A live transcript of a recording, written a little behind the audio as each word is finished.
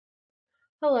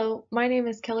Hello, my name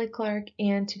is Kelly Clark,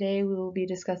 and today we will be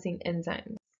discussing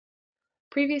enzymes.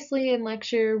 Previously in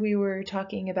lecture, we were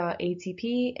talking about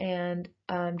ATP, and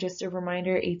just a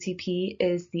reminder, ATP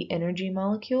is the energy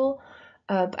molecule.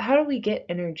 But how do we get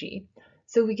energy?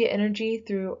 So we get energy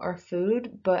through our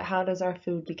food, but how does our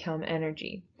food become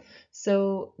energy?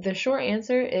 So the short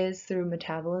answer is through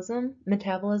metabolism.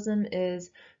 Metabolism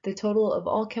is the total of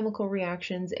all chemical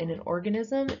reactions in an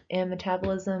organism, and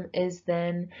metabolism is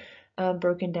then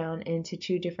broken down into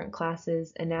two different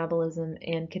classes, anabolism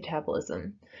and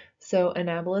catabolism. So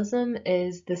anabolism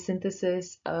is the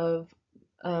synthesis of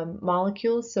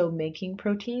molecules, so making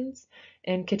proteins,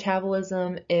 and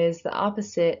catabolism is the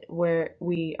opposite, where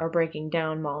we are breaking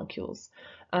down molecules.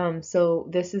 So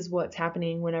this is what's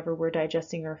happening whenever we're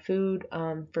digesting our food.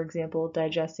 For example,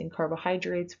 digesting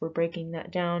carbohydrates, we're breaking that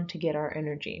down to get our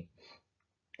energy.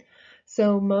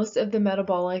 So most of the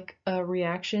metabolic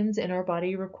reactions in our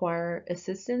body require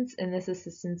assistance, and this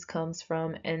assistance comes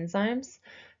from enzymes.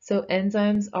 So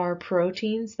enzymes are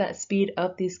proteins that speed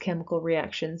up these chemical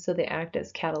reactions, so they act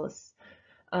as catalysts.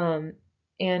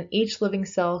 And each living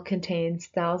cell contains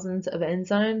thousands of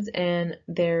enzymes, and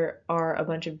there are a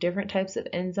bunch of different types of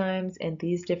enzymes, and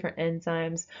these different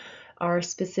enzymes are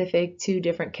specific to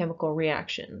different chemical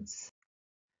reactions.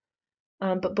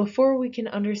 But before we can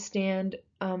understand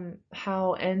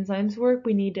how enzymes work,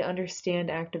 we need to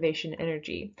understand activation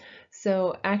energy.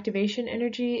 So activation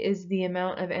energy is the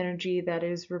amount of energy that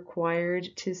is required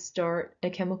to start a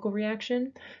chemical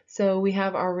reaction. So we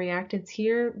have our reactants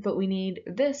here, but we need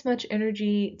this much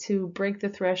energy to break the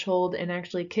threshold and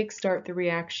actually kickstart the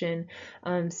reaction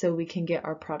so we can get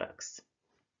our products.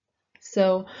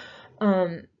 So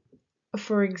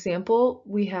for example,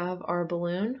 we have our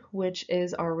balloon, which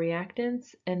is our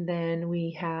reactants, and then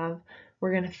we're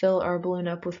going to fill our balloon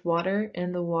up with water,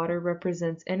 and the water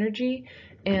represents energy,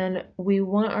 and we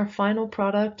want our final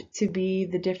product to be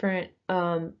the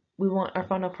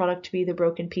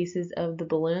broken pieces of the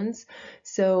balloons.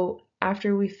 So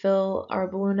after we fill our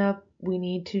balloon up, we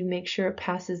need to make sure it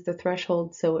passes the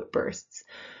threshold so it bursts.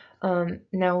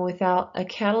 Now without a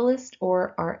catalyst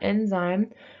or our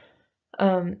enzyme,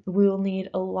 we will need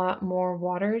a lot more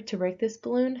water to break this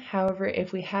balloon. However,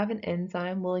 if we have an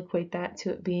enzyme, we'll equate that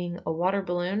to it being a water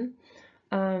balloon.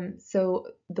 So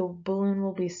the balloon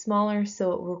will be smaller,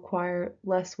 so it will require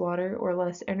less water or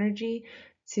less energy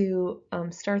to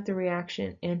start the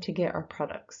reaction and to get our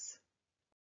products.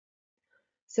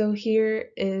 So here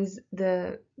is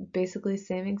the basically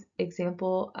same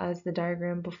example as the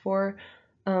diagram before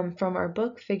from our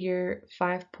book, figure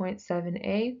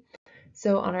 5.7a.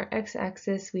 So on our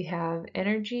x-axis we have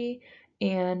energy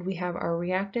and we have our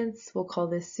reactants. We'll call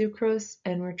this sucrose,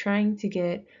 and we're trying to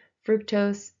get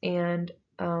fructose and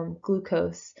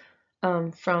glucose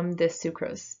from this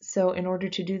sucrose. So in order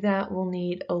to do that, we'll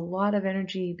need a lot of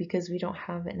energy because we don't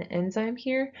have an enzyme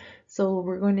here. So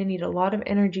we're going to need a lot of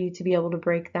energy to be able to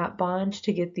break that bond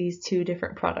to get these two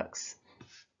different products.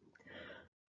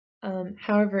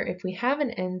 However, if we have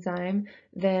an enzyme,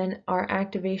 then our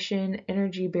activation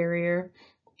energy barrier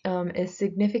is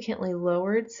significantly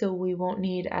lowered, so we won't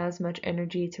need as much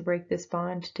energy to break this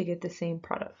bond to get the same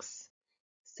products.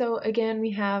 So again,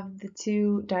 we have the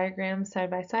two diagrams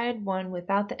side by side, one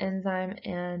without the enzyme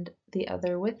and the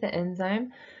other with the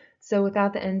enzyme. So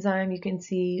without the enzyme, you can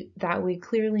see that we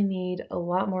clearly need a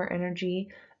lot more energy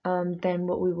than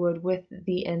what we would with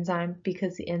the enzyme,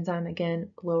 because the enzyme again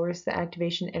lowers the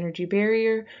activation energy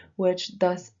barrier, which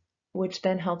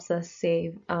then helps us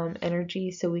save energy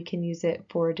so we can use it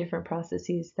for different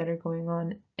processes that are going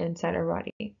on inside our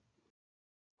body.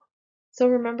 So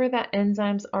remember that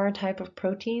enzymes are a type of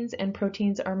proteins, and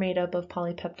proteins are made up of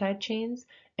polypeptide chains,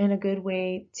 and a good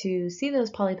way to see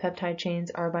those polypeptide chains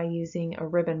are by using a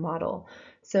ribbon model.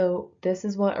 So this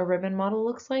is what a ribbon model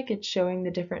looks like. It's showing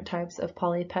the different types of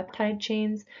polypeptide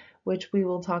chains, which we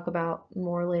will talk about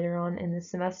more later on in the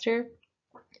semester.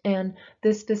 And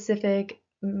this specific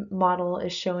model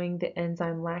is showing the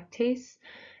enzyme lactase,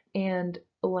 and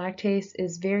lactase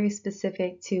is very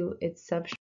specific to its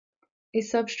substrate. A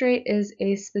substrate is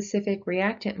a specific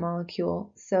reactant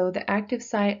molecule, so the active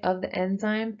site of the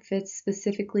enzyme fits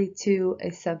specifically to a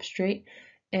substrate,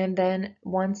 and then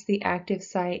once the active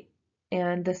site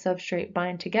and the substrate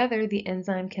bind together, the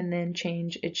enzyme can then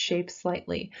change its shape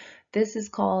slightly. This is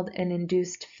called an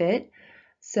induced fit.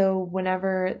 So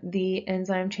whenever the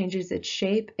enzyme changes its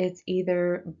shape, it's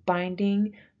either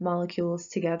binding molecules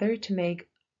together to make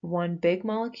one big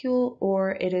molecule, or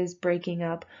it is breaking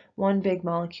up one big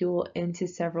molecule into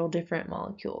several different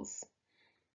molecules.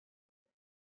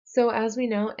 So as we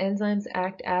know, enzymes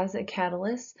act as a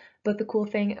catalyst, but the cool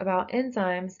thing about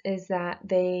enzymes is that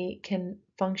they can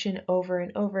function over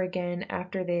and over again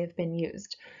after they have been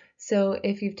used. So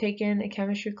if you've taken a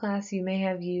chemistry class, you may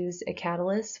have used a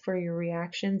catalyst for your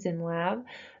reactions in lab.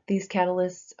 These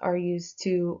catalysts are used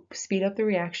to speed up the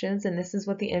reactions, and this is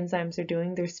what the enzymes are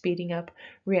doing. They're speeding up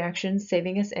reactions,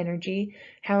 saving us energy.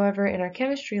 However, in our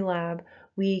chemistry lab,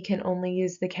 we can only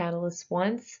use the catalyst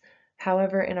once.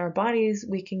 However, in our bodies,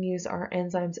 we can use our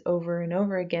enzymes over and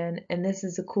over again, and this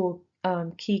is a cool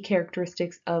key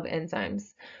characteristics of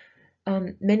enzymes.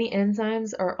 Many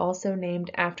enzymes are also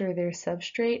named after their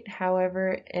substrate.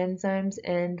 However, enzymes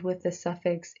end with the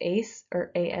suffix ase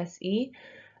or ase.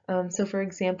 So for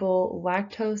example,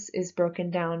 lactose is broken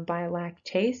down by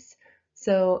lactase.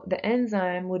 So the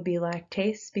enzyme would be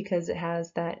lactase because it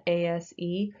has that ase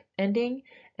ending,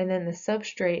 and then the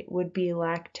substrate would be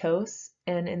lactose,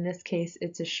 and in this case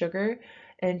it's a sugar,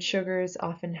 and sugars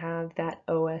often have that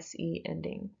ose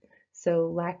ending.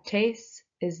 So lactase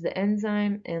is the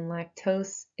enzyme and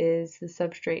lactose is the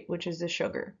substrate, which is a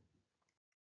sugar.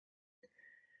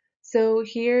 So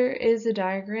here is a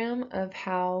diagram of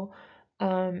how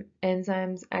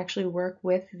enzymes actually work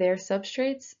with their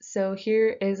substrates. So here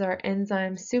is our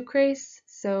enzyme sucrase.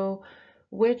 So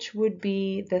which would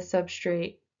be the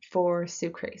substrate for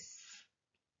sucrase?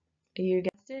 You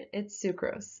guessed it, it's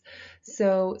sucrose.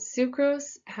 So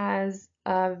sucrose has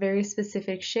a very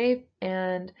specific shape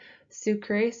and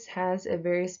sucrase has a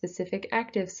very specific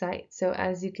active site. So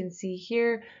as you can see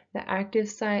here, the active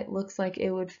site looks like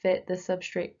it would fit the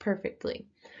substrate perfectly.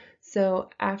 So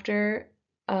after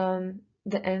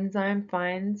the enzyme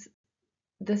finds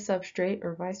the substrate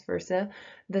or vice versa,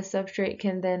 the substrate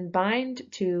can then bind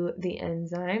to the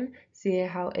enzyme. See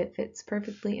how it fits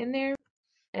perfectly in there?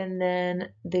 And then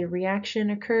the reaction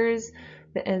occurs.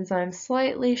 The enzyme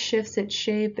slightly shifts its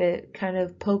shape. It kind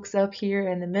of pokes up here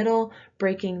in the middle,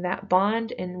 breaking that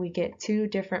bond, and we get two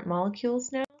different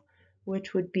molecules now,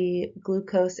 which would be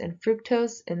glucose and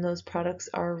fructose, and those products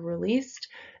are released.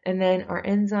 And then our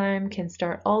enzyme can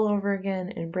start all over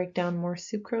again and break down more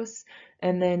sucrose,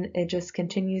 and then it just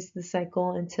continues the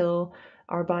cycle until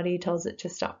our body tells it to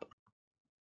stop.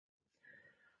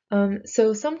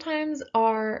 So sometimes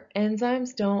our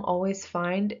enzymes don't always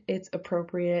find its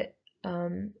appropriate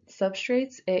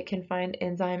substrates. It can find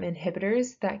enzyme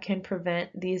inhibitors that can prevent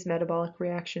these metabolic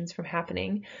reactions from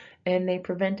happening, and they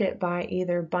prevent it by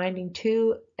either binding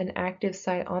to an active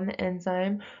site on the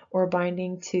enzyme or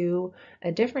binding to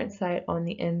a different site on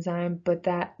the enzyme, but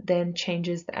that then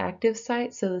changes the active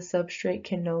site so the substrate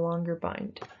can no longer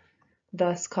bind,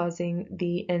 thus causing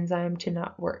the enzyme to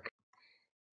not work.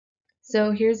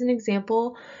 So here's an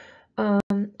example of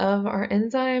our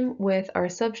enzyme with our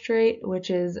substrate, which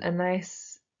is a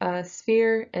nice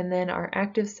sphere, and then our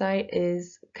active site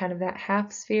is kind of that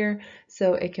half sphere,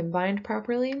 so it can bind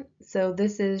properly. So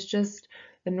this is just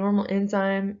the normal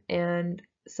enzyme and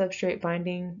substrate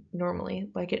binding normally,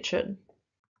 like it should.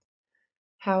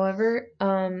 However,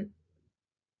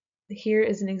 here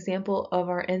is an example of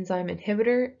our enzyme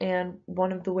inhibitor, and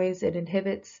one of the ways it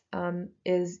inhibits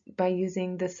is by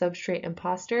using the substrate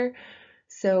imposter.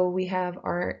 So we have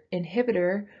our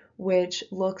inhibitor, which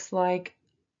looks like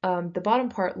the bottom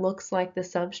part looks like the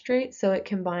substrate, so it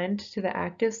can bind to the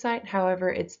active site. However,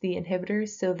 it's the inhibitor,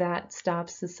 so that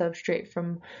stops the substrate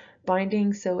from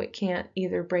binding, so it can't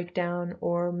either break down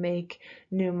or make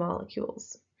new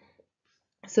molecules.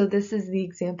 So this is the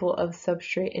example of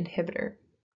substrate inhibitor.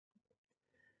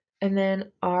 And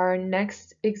then our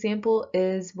next example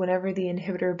is whenever the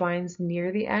inhibitor binds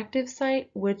near the active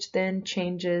site, which then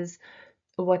changes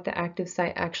what the active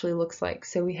site actually looks like.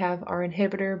 So we have our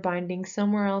inhibitor binding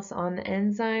somewhere else on the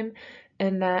enzyme,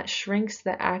 and that shrinks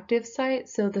the active site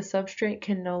so the substrate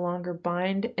can no longer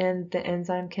bind and the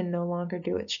enzyme can no longer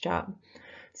do its job.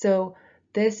 So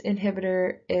this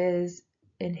inhibitor is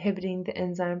inhibiting the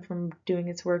enzyme from doing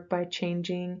its work by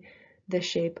changing the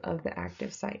shape of the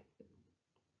active site.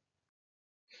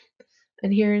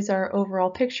 And here's our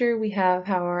overall picture. We have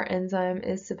how our enzyme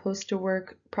is supposed to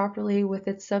work properly with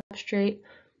its substrate.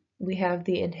 We have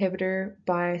the inhibitor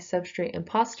by substrate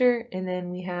imposter, and then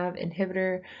we have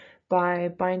inhibitor by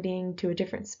binding to a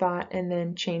different spot and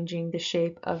then changing the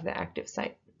shape of the active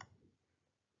site.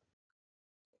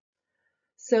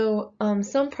 So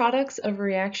some products of a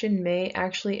reaction may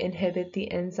actually inhibit the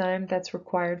enzyme that's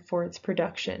required for its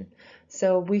production.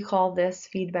 So we call this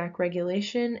feedback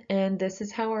regulation, and this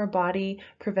is how our body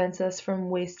prevents us from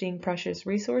wasting precious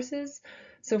resources.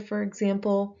 So for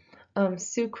example,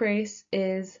 sucrase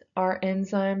is our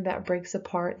enzyme that breaks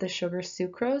apart the sugar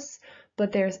sucrose,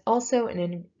 But there's also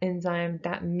an enzyme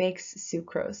that makes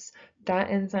sucrose. That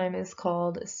enzyme is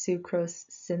called sucrose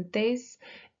synthase,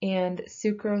 and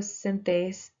sucrose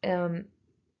synthase,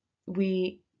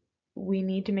 we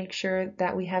need to make sure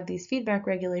that we have these feedback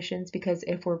regulations, because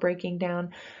if we're breaking down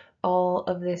all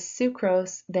of this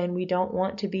sucrose, then we don't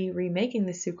want to be remaking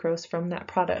the sucrose from that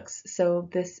products. So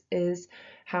this is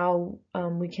how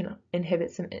we can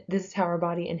inhibit this is how our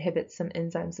body inhibits some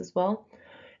enzymes as well.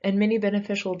 And many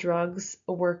beneficial drugs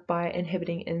work by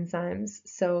inhibiting enzymes.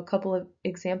 So a couple of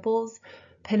examples: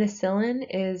 penicillin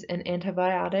is an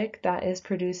antibiotic that is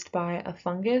produced by a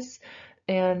fungus,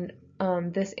 and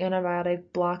this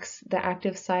antibiotic blocks the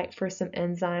active site for some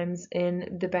enzymes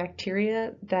in the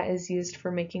bacteria that is used for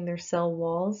making their cell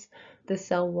walls. The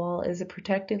cell wall is a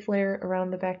protective layer around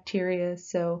the bacteria,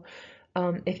 so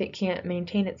if it can't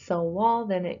maintain its cell wall,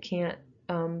 then it can't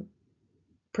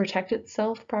protect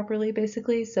itself properly,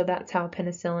 basically. So that's how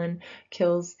penicillin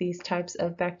kills these types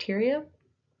of bacteria.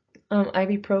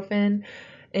 Ibuprofen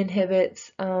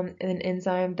inhibits an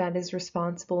enzyme that is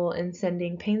responsible in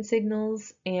sending pain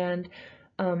signals, and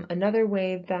another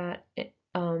way that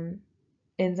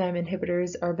enzyme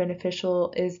inhibitors are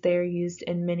beneficial is they're used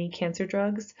in many cancer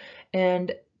drugs,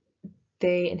 and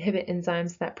they inhibit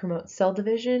enzymes that promote cell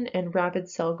division, and rapid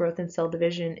cell growth and cell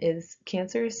division is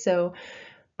cancer. So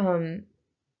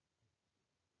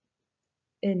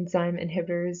enzyme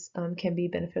inhibitors can be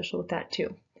beneficial with that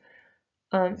too.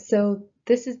 So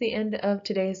this is the end of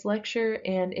today's lecture,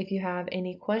 and if you have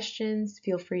any questions,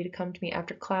 feel free to come to me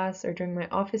after class or during my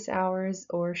office hours,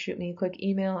 or shoot me a quick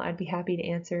email. I'd be happy to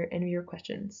answer any of your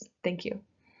questions. Thank you.